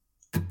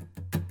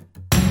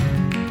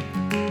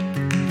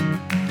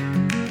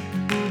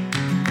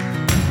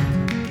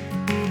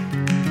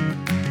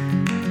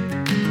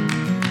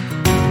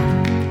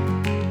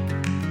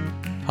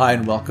Hi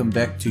and welcome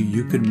back to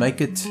You Can Make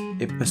It,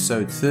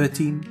 episode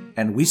 13,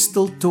 and we're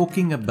still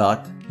talking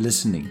about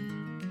listening.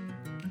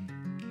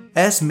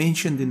 As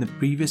mentioned in the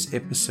previous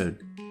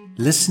episode,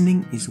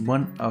 listening is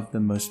one of the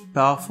most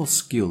powerful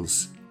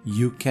skills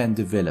you can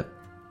develop.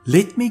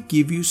 Let me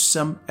give you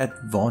some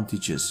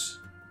advantages,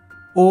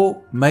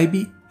 or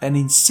maybe an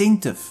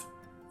incentive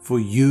for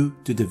you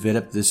to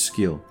develop this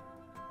skill.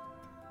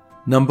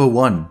 Number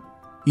 1,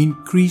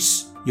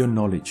 increase your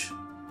knowledge.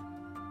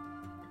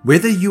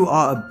 Whether you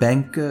are a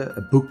banker, a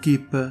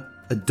bookkeeper,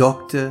 a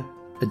doctor,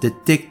 a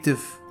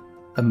detective,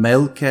 a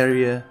mail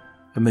carrier,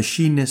 a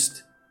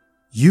machinist,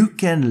 you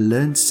can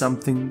learn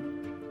something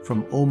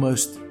from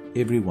almost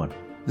everyone.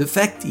 The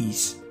fact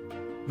is,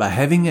 by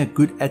having a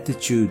good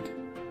attitude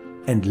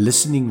and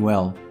listening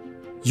well,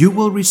 you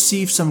will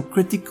receive some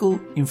critical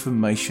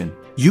information.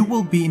 You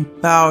will be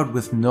empowered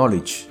with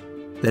knowledge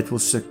that will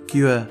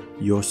secure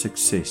your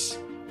success.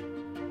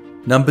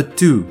 Number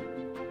 2,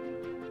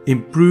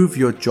 improve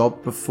your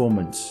job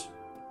performance.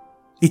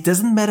 It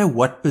doesn't matter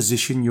what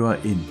position you are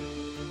in,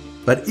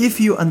 but if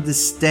you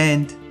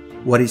understand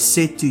what is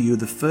said to you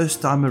the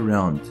first time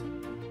around,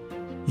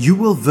 you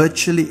will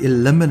virtually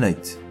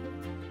eliminate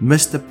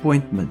missed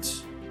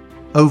appointments,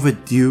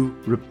 overdue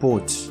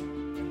reports,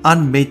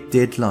 unmet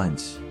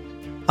deadlines,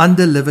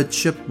 undelivered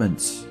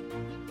shipments,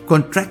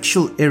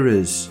 contractual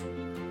errors,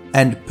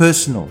 and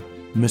personal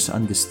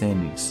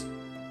misunderstandings.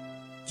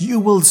 You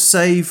will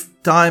save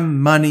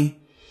time, money,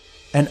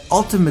 and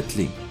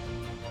ultimately,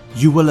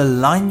 you will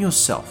align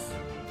yourself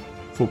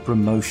for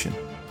promotion.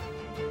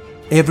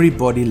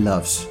 Everybody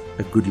loves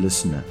a good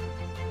listener.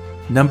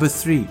 Number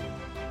 3,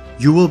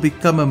 you will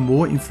become a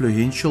more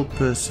influential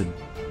person.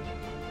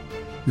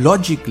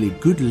 Logically,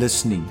 good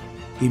listening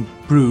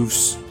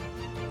improves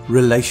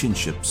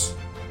relationships.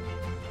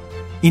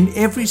 In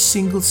every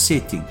single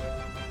setting,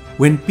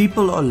 when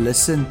people are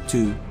listened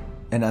to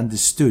and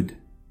understood,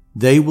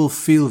 they will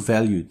feel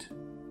valued.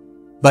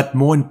 But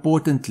more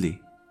importantly,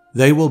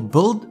 they will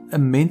build a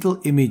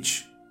mental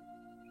image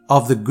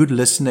of the good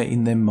listener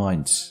in their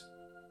minds.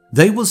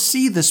 They will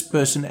see this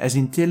person as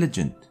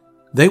intelligent.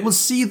 They will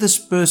see this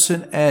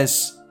person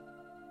as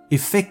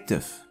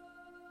effective,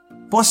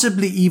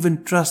 possibly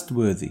even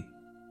trustworthy,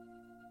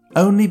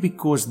 only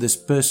because this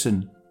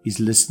person is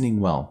listening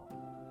well.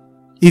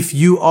 If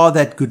you are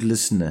that good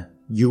listener,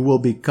 you will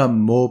become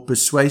more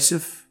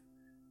persuasive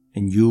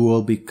and you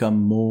will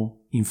become more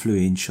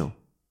influential.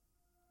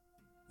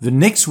 The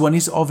next one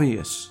is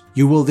obvious.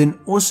 You will then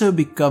also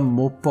become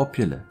more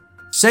popular.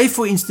 Say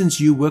for instance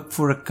you work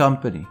for a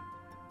company,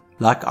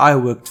 like I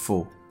worked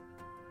for,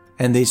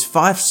 and there's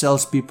 5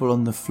 salespeople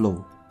on the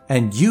floor,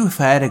 and you've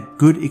had a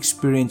good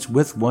experience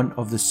with one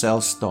of the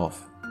sales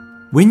staff.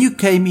 When you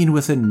came in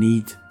with a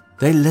need,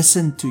 they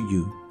listened to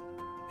you,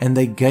 and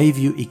they gave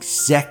you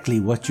exactly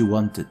what you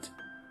wanted.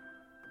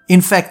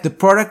 In fact, the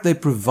product they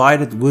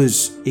provided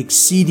was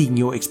exceeding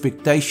your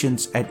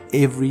expectations at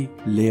every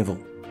level.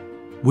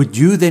 Would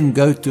you then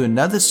go to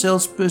another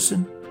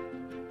salesperson,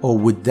 or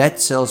would that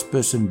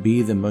salesperson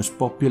be the most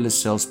popular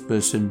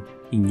salesperson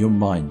in your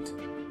mind?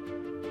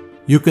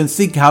 You can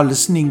think how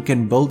listening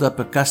can build up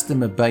a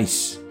customer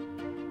base,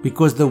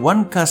 because the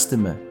one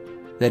customer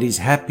that is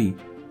happy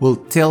will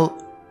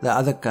tell the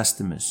other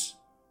customers.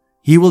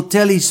 He will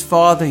tell his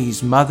father,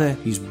 his mother,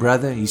 his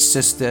brother, his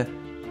sister,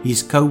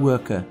 his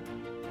co-worker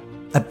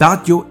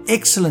about your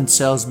excellent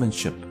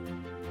salesmanship.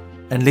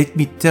 And let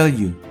me tell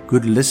you,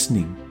 good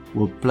listening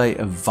will play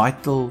a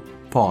vital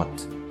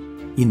part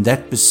in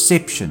that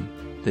perception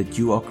that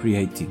you are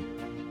creating.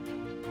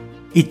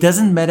 It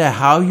doesn't matter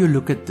how you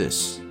look at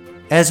this.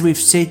 As we've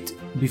said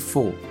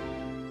before,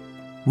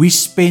 we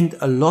spend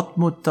a lot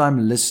more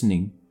time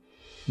listening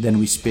than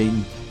we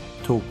spend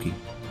talking.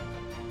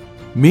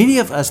 Many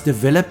of us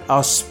develop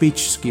our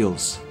speech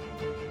skills.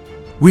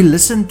 We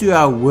listen to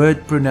our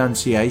word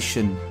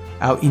pronunciation,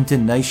 our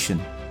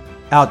intonation,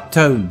 our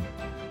tone,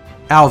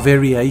 our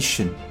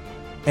variation,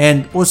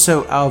 and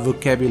also our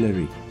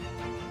vocabulary.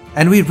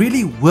 And we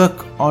really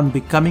work on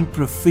becoming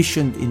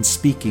proficient in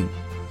speaking.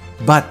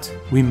 But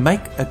we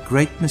make a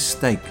great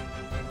mistake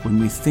when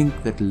we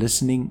think that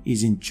listening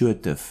is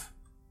intuitive.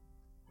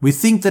 We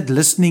think that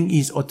listening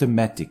is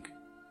automatic.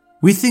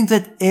 We think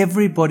that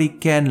everybody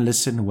can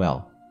listen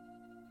well.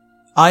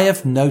 I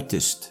have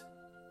noticed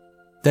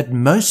that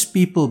most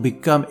people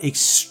become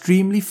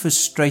extremely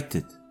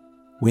frustrated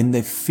when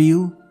they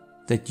feel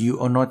that you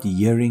are not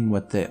hearing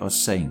what they are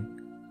saying.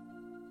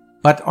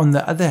 But on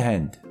the other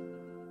hand,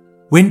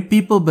 when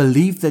people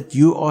believe that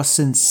you are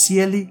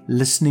sincerely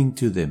listening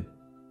to them,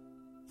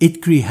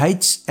 it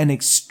creates an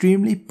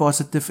extremely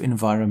positive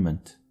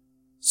environment.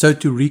 So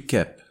to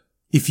recap,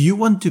 if you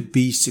want to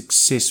be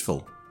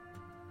successful,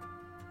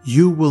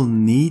 you will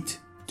need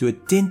to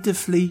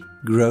attentively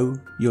grow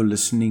your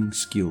listening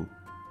skill.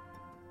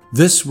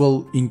 This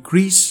will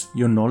increase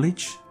your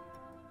knowledge,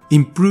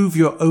 improve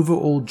your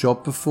overall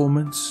job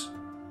performance,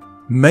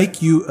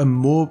 make you a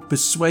more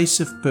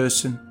persuasive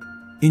person,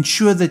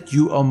 ensure that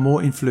you are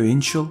more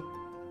influential,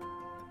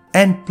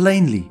 and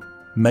plainly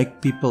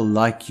make people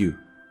like you.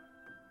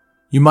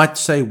 You might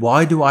say,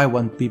 why do I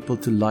want people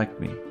to like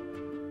me?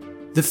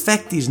 The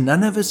fact is,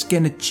 none of us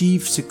can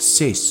achieve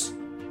success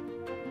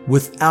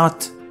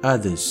without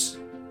others.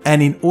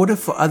 And in order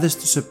for others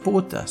to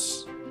support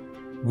us,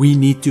 we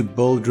need to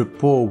build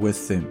rapport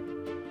with them.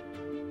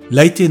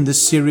 Later in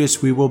this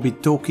series, we will be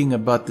talking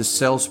about the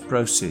sales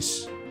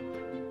process.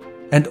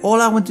 And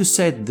all I want to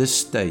say at this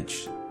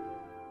stage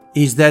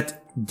is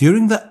that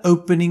during the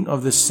opening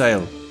of the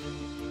sale,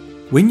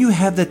 when you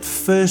have that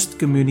first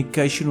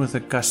communication with a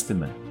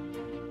customer,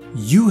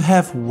 you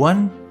have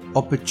one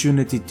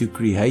opportunity to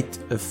create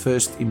a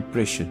first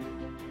impression.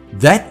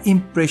 That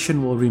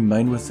impression will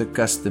remain with the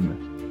customer.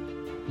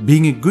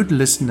 Being a good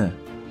listener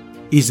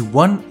is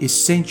one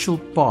essential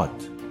part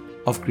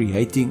of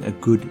creating a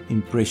good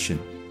impression.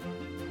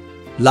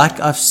 Like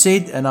I've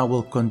said, and I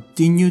will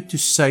continue to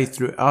say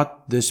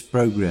throughout this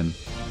program,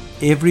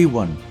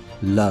 everyone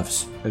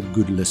loves a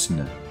good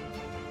listener.